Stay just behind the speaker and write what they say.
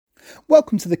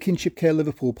Welcome to the Kinship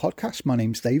Liverpool podcast. My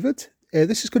name's David.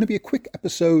 This is going to be a quick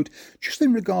episode just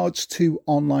in regards to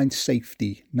online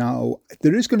safety. Now,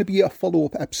 there is going to be a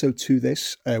follow-up episode to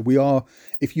this.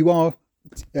 If you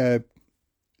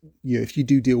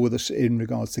do deal with us in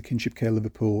regards to Kinship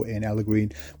Liverpool in Ella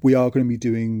Green, we are going to be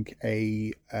doing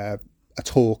a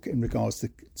talk in regards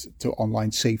to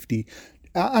online safety.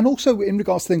 And also in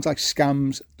regards to things like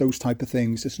scams, those type of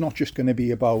things. It's not just going to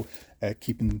be about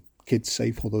keeping kids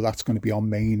safe, although that's going to be our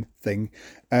main thing.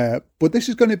 But this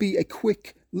is going to be a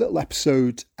quick little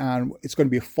episode, and it's going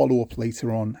to be a follow-up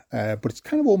later on. But it's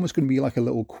kind of almost going to be like a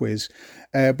little quiz.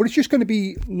 But it's just going to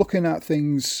be looking at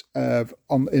things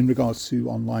in regards to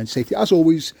online safety. As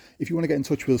always, if you want to get in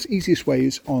touch with us, easiest way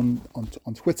is on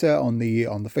Twitter, on the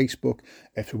Facebook,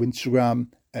 through Instagram.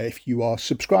 If you are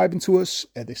subscribing to us,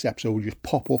 this episode will just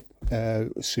pop up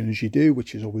as soon as you do,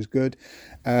 which is always good.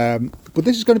 But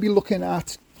this is going to be looking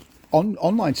at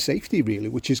online safety, really,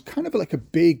 which is kind of like a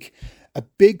big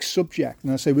subject.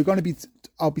 And I say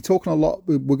I'll be talking a lot.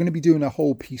 We're going to be doing a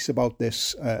whole piece about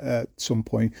this at some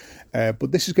point.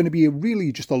 But this is going to be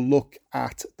really just a look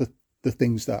at the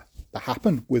things that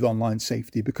happen with online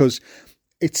safety, because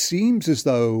it seems as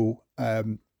though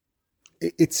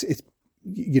it's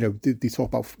they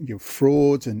talk about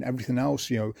frauds and everything else.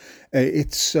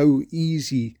 It's so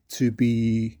easy to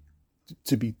be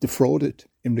defrauded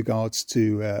in regards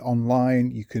to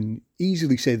online. You can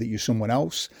easily say that you're someone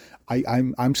else.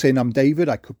 I'm saying I'm David.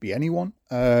 I could be anyone.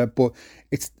 But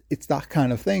it's that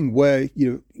kind of thing where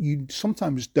you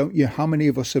sometimes don't. How many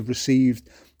of us have received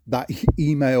that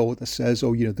email that says,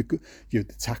 the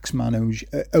tax man owes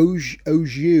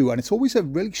you, and it's always a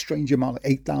really strange amount, like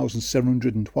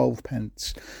 8,712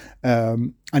 pence,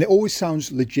 and it always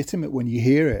sounds legitimate when you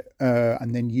hear it,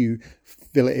 and then you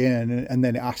fill it in, and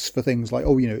then it asks for things like,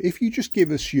 if you just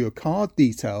give us your card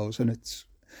details, and it's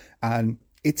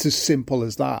as simple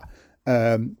as that.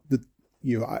 In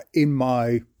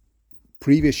my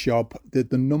previous job,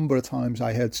 the number of times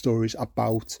I heard stories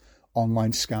about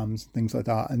online scams and things like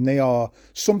that, and they are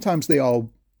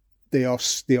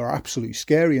absolutely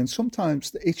scary, and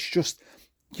sometimes it's just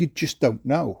you just don't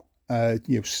know,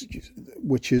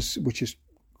 which is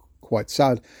quite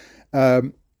sad.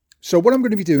 So what I'm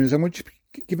going to be doing is I'm going to be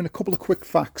giving a couple of quick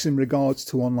facts in regards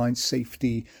to online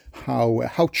safety,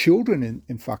 how children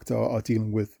in fact are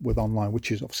dealing with online,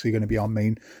 which is obviously going to be our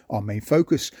main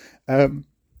focus.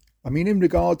 In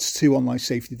regards to online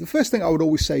safety, the first thing I would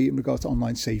always say in regards to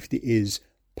online safety is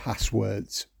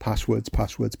passwords.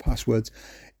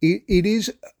 It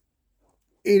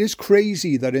is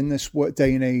crazy that in this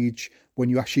day and age, when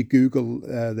you actually Google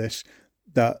this,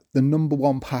 that the number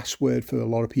one password for a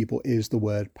lot of people is the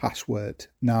word password.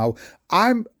 Now,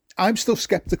 I'm still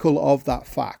skeptical of that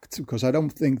fact, because I don't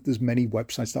think there's many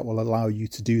websites that will allow you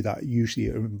to do that. Usually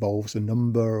it involves a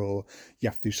number, or you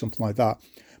have to do something like that.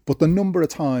 But the number of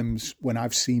times when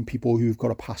I've seen people who've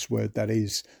got a password that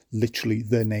is literally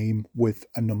their name with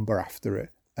a number after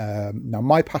it. Now,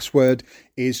 my password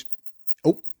is...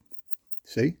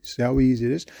 See how easy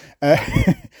it is?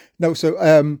 I wasn't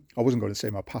going to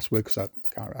say my password because I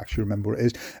can't actually remember what it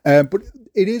is. But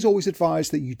it is always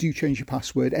advised that you do change your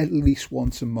password at least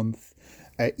once a month.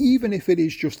 Even if it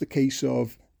is just a case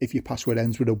of, if your password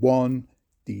ends with a 1,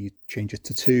 you change it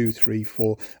to 2, 3,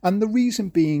 4. And the reason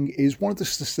being is, one of the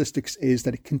statistics is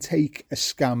that it can take a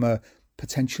scammer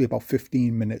potentially about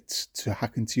 15 minutes to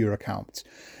hack into your account.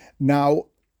 Now,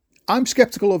 I'm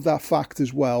skeptical of that fact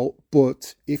as well,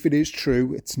 but if it is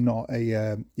true, it's not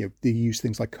they use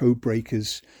things like code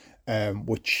breakers,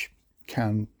 which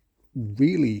can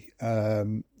really,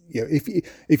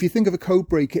 if you think of a code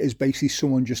breaker as basically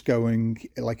someone just going,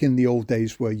 like in the old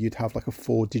days where you'd have like a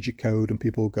 4-digit code and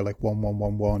people would go like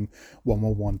 1111,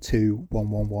 1112,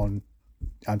 111,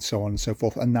 and so on and so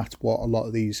forth. And that's what a lot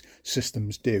of these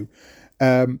systems do.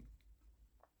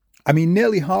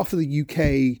 Nearly half of the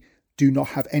UK do not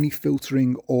have any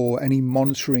filtering or any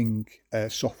monitoring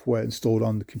software installed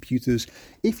on the computers.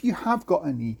 If you have got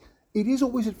any, it is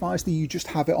always advised that you just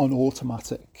have it on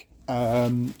automatic.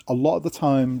 A lot of the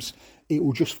times it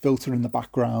will just filter in the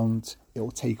background. It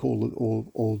will take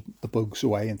all the bugs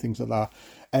away and things like that.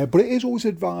 But it is always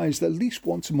advised that at least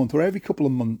once a month or every couple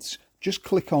of months, just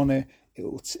click on it.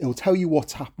 It'll tell you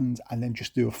what's happened, and then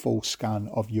just do a full scan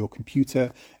of your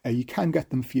computer. You can get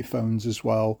them for your phones as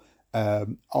well. A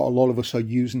lot of us are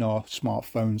using our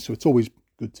smartphones, so it's always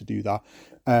good to do that.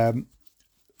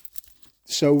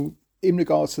 So in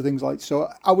regards to things like, so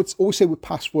I would always say with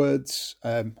passwords,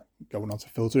 going on to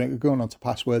filtering, going on to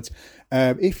passwords,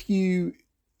 it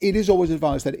is always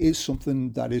advised that it is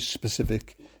something that is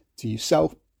specific to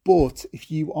yourself. But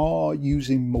if you are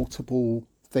using multiple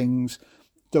things,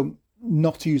 don't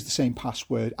not to use the same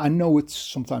password. I know it's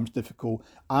sometimes difficult.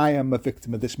 I am a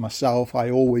victim of this myself. I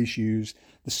always use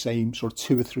the same sort of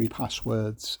 2 or 3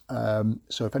 passwords.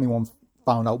 So if anyone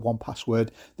found out one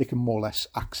password, they can more or less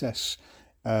access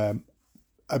a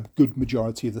good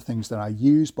majority of the things that I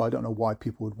use. But I don't know why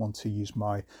people would want to use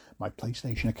my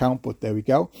PlayStation account. But there we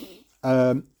go.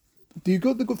 The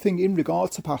good thing in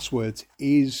regards to passwords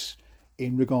is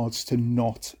in regards to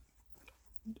not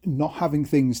having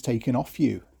things taken off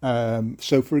you.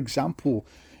 So, for example,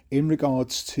 in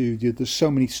regards to, there's so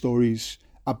many stories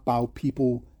about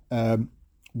people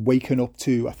waking up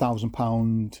to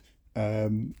 £1,000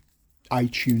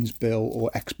 iTunes bill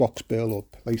or Xbox bill or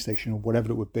PlayStation or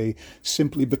whatever it would be,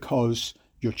 simply because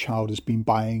your child has been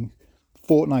buying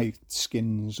Fortnite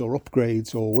skins or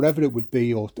upgrades or whatever it would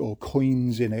be, or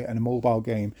coins in a mobile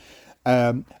game.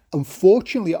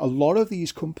 Unfortunately, a lot of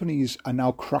these companies are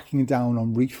now cracking down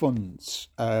on refunds,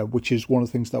 which is one of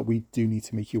the things that we do need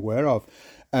to make you aware of.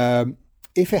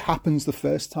 If it happens the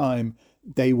first time,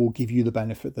 they will give you the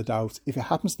benefit of the doubt. If it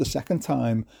happens the second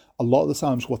time, a lot of the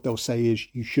times what they'll say is,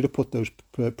 you should have put those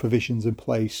provisions in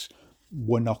place.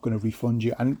 We're not going to refund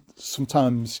you. And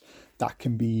sometimes that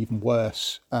can be even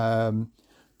worse.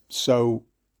 So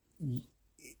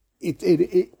it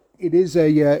is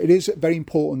very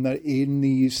important that in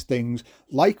these things,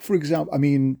 like, for example, I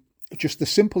mean, just a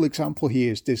simple example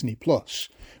here is Disney Plus,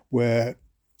 where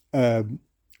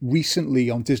recently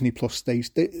on Disney Plus, they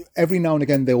every now and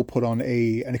again they'll put on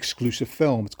an exclusive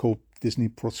film. It's called Disney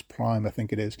Plus Prime, I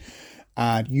think it is,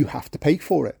 and you have to pay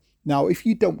for it. Now, if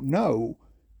you don't know,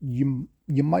 you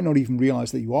might not even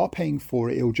realize that you are paying for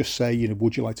it. It'll just say,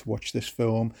 would you like to watch this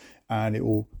film? And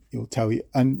it'll tell you.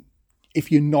 And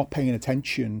if you're not paying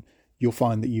attention, you'll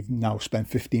find that you've now spent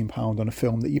 £15 on a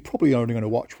film that you're probably only going to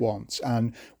watch once.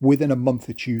 And within a month,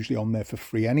 it's usually on there for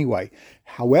free anyway.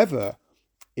 However,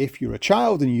 if you're a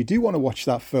child and you do want to watch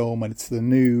that film and it's the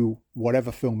new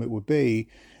whatever film it would be,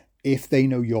 if they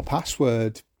know your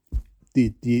password,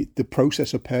 the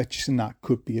process of purchasing that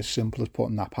could be as simple as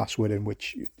putting that password in,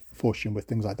 which, fortunately, with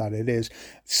things like that, it is.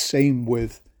 Same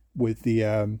with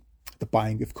the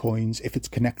buying of coins. If it's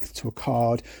connected to a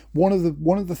card, one of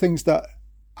the things that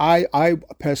I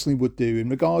personally would do in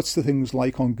regards to things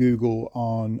like on Google,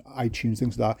 on iTunes,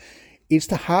 things like that, is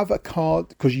to have a card,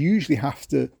 because you usually have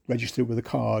to register with a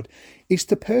card, is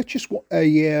to purchase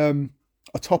a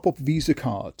top-up Visa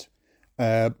card.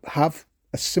 Have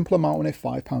a simple amount on it,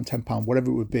 £5, £10,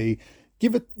 whatever it would be.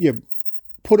 Give it,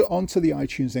 put it onto the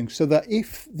iTunes thing, so that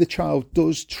if the child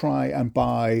does try and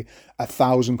buy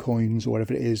 1,000 coins or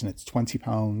whatever it is, and it's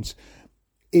 £20,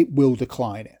 it will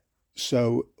decline it.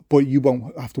 So, but you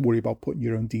won't have to worry about putting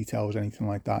your own details or anything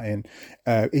like that in.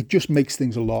 It just makes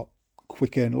things a lot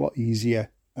quicker and a lot easier,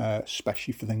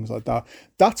 especially for things like that.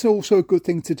 That's also a good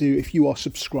thing to do if you are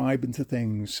subscribing to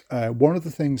things. One of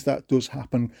the things that does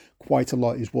happen quite a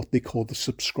lot is what they call the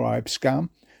subscribe scam,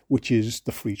 which is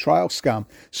the free trial scam.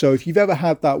 So if you've ever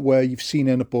had that where you've seen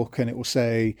in a book and it will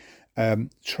say,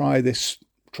 try this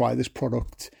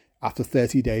product, after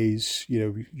 30 days,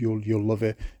 you'll love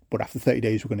it, but after 30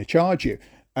 days we're going to charge you.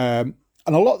 And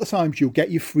a lot of the times you'll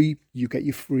get your free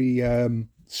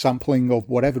sampling of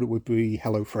whatever it would be,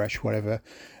 HelloFresh, whatever,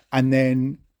 and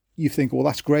then you think, well,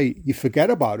 that's great. You forget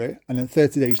about it, and then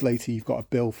 30 days later you've got a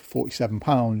bill for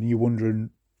 £47, and you're wondering,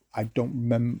 I don't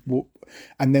remember what.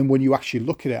 And then when you actually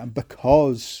look at it, and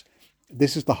because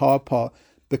this is the hard part,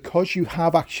 because you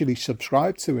have actually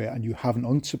subscribed to it and you haven't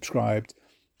unsubscribed,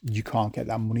 you can't get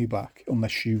that money back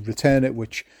unless you return it,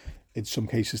 which in some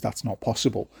cases that's not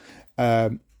possible.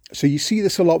 So you see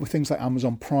this a lot with things like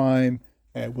Amazon Prime,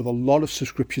 with a lot of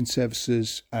subscription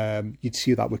services. You'd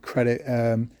see that with credit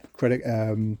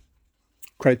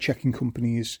checking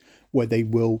companies, where they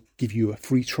will give you a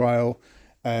free trial.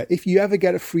 If you ever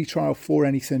get a free trial for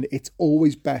anything, it's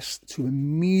always best to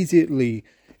immediately,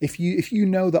 if you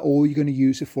know that all you're going to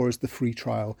use it for is the free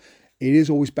trial, it is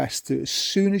always best to, as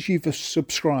soon as you've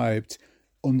subscribed,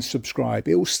 unsubscribe.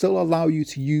 It will still allow you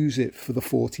to use it for the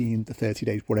 14 to 30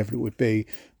 days, whatever it would be,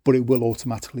 but it will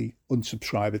automatically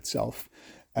unsubscribe itself.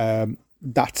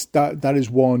 That is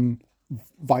one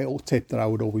vital tip that I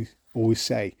would always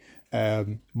say.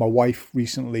 My wife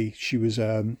recently, she was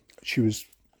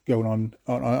going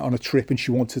on a trip and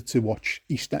she wanted to watch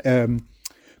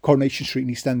Coronation Street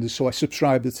in EastEnders, so I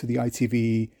subscribed her to the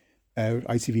ITV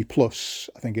Plus,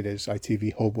 I think it is,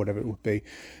 ITV Hub, whatever it would be,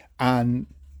 and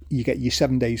you get your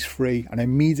 7 days free. And I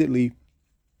immediately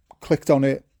clicked on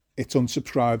it. It's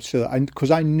unsubscribed, so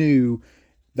because I knew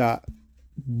that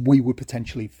we would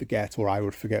potentially forget, or I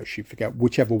would forget, she'd forget,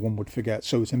 whichever one would forget.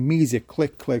 So it's immediate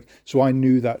click. So I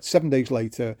knew that 7 days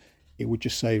later, it would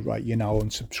just say, right, you're now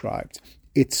unsubscribed.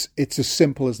 It's as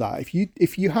simple as that.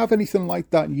 If you have anything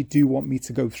like that and you do want me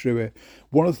to go through it,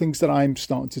 one of the things that I'm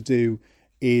starting to do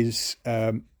is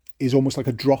almost like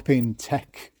a drop-in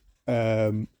tech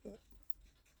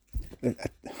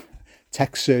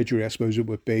tech surgery, I suppose it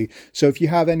would be. So if you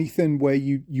have anything where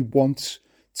you want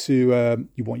to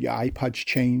you want your iPads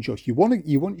changed, or if you want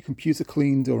your computer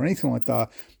cleaned or anything like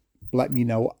that, let me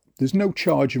know. There's no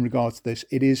charge in regards to this.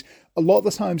 It is, a lot of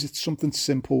the times it's something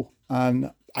simple,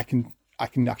 and I can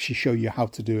actually show you how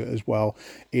to do it as well.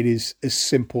 It is as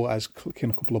simple as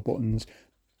clicking a couple of buttons.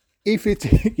 If it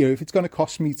if it's going to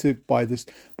cost me to buy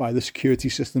the security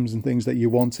systems and things that you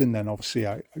want, and then obviously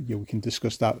we can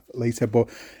discuss that later. But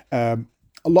a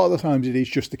lot of the times it is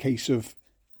just a case of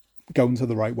going to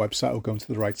the right website or going to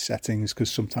the right settings,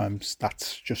 because sometimes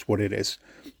that's just what it is.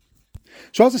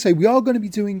 So as I say, we are going to be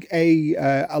doing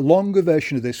a longer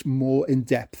version of this, more in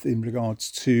depth in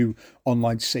regards to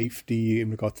online safety,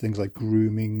 in regard to things like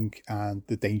grooming and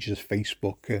the dangers of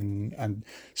Facebook and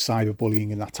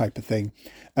cyberbullying and that type of thing.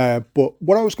 But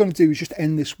what I was going to do is just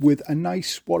end this with a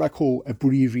nice, what I call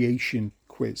abbreviation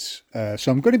quiz.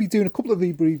 So I'm going to be doing a couple of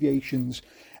abbreviations,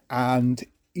 and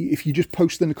if you just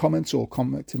post in the comments or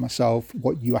comment to myself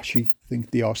what you actually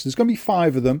think they are. So there's going to be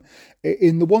 5 of them.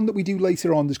 In the one that we do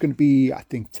later on, there's going to be, I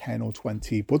think, 10 or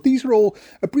 20. But these are all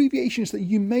abbreviations that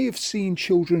you may have seen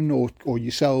children or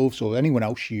yourselves or anyone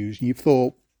else use, and you've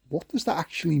thought, what does that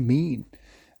actually mean?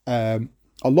 A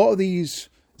lot of these,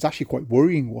 it's actually quite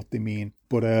worrying what they mean.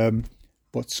 But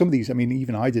some of these, I mean,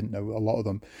 even I didn't know a lot of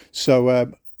them.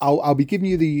 So I'll be giving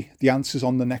you the answers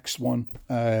on the next one.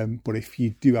 But if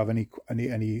you do have any,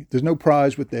 there's no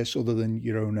prize with this other than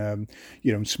your own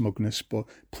smugness. But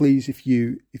please, if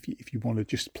you want to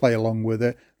just play along with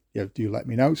it, do let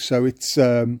me know. So it's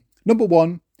number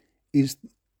 1 is,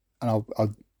 and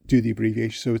I'll do the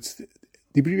abbreviation. So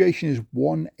the abbreviation is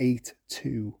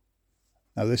 182.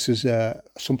 Now this is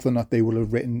something that they will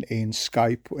have written in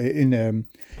Skype, in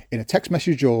a text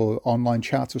message or online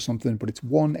chat or something. But it's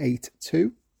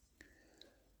 182.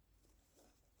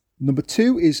 Number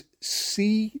 2 is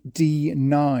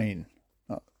CD9.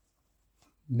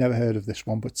 Never heard of this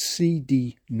one, but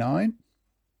CD9.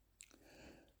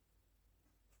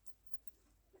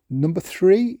 Number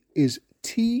 3 is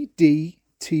TDTM.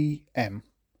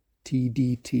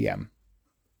 TDTM.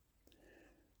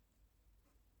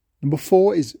 Number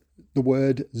 4 is the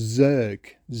word Zerg.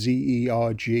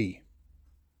 Zerg.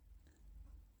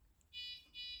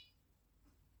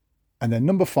 And then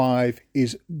number 5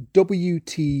 is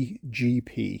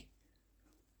WTGP.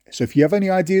 So if you have any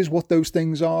ideas what those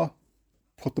things are,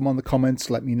 put them on the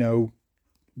comments. Let me know.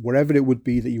 Whatever it would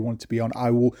be that you want it to be on, I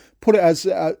will put it as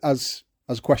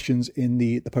questions in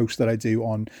the post that I do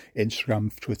on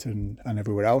Instagram, Twitter, and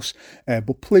everywhere else.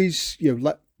 But please,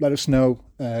 let us know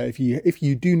if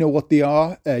you do know what they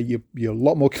are. You're a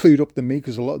lot more clued up than me,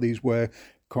 because a lot of these were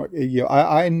quite.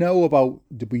 I know about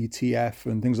WTF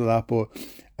and things like that, but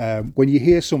when you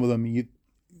hear some of them,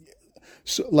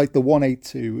 like the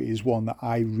 182 is one that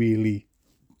I really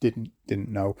didn't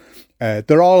know.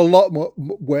 There are a lot more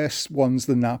worse ones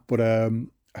than that, but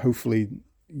hopefully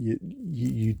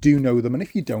you do know them. And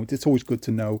if you don't, it's always good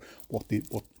to know what the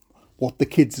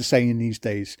kids are saying these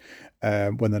days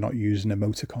when they're not using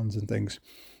emoticons and things.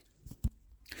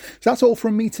 So that's all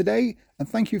from me today, and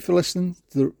thank you for listening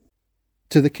to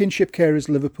the Kinship Carers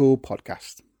Liverpool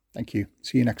podcast. Thank you.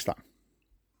 See you next time.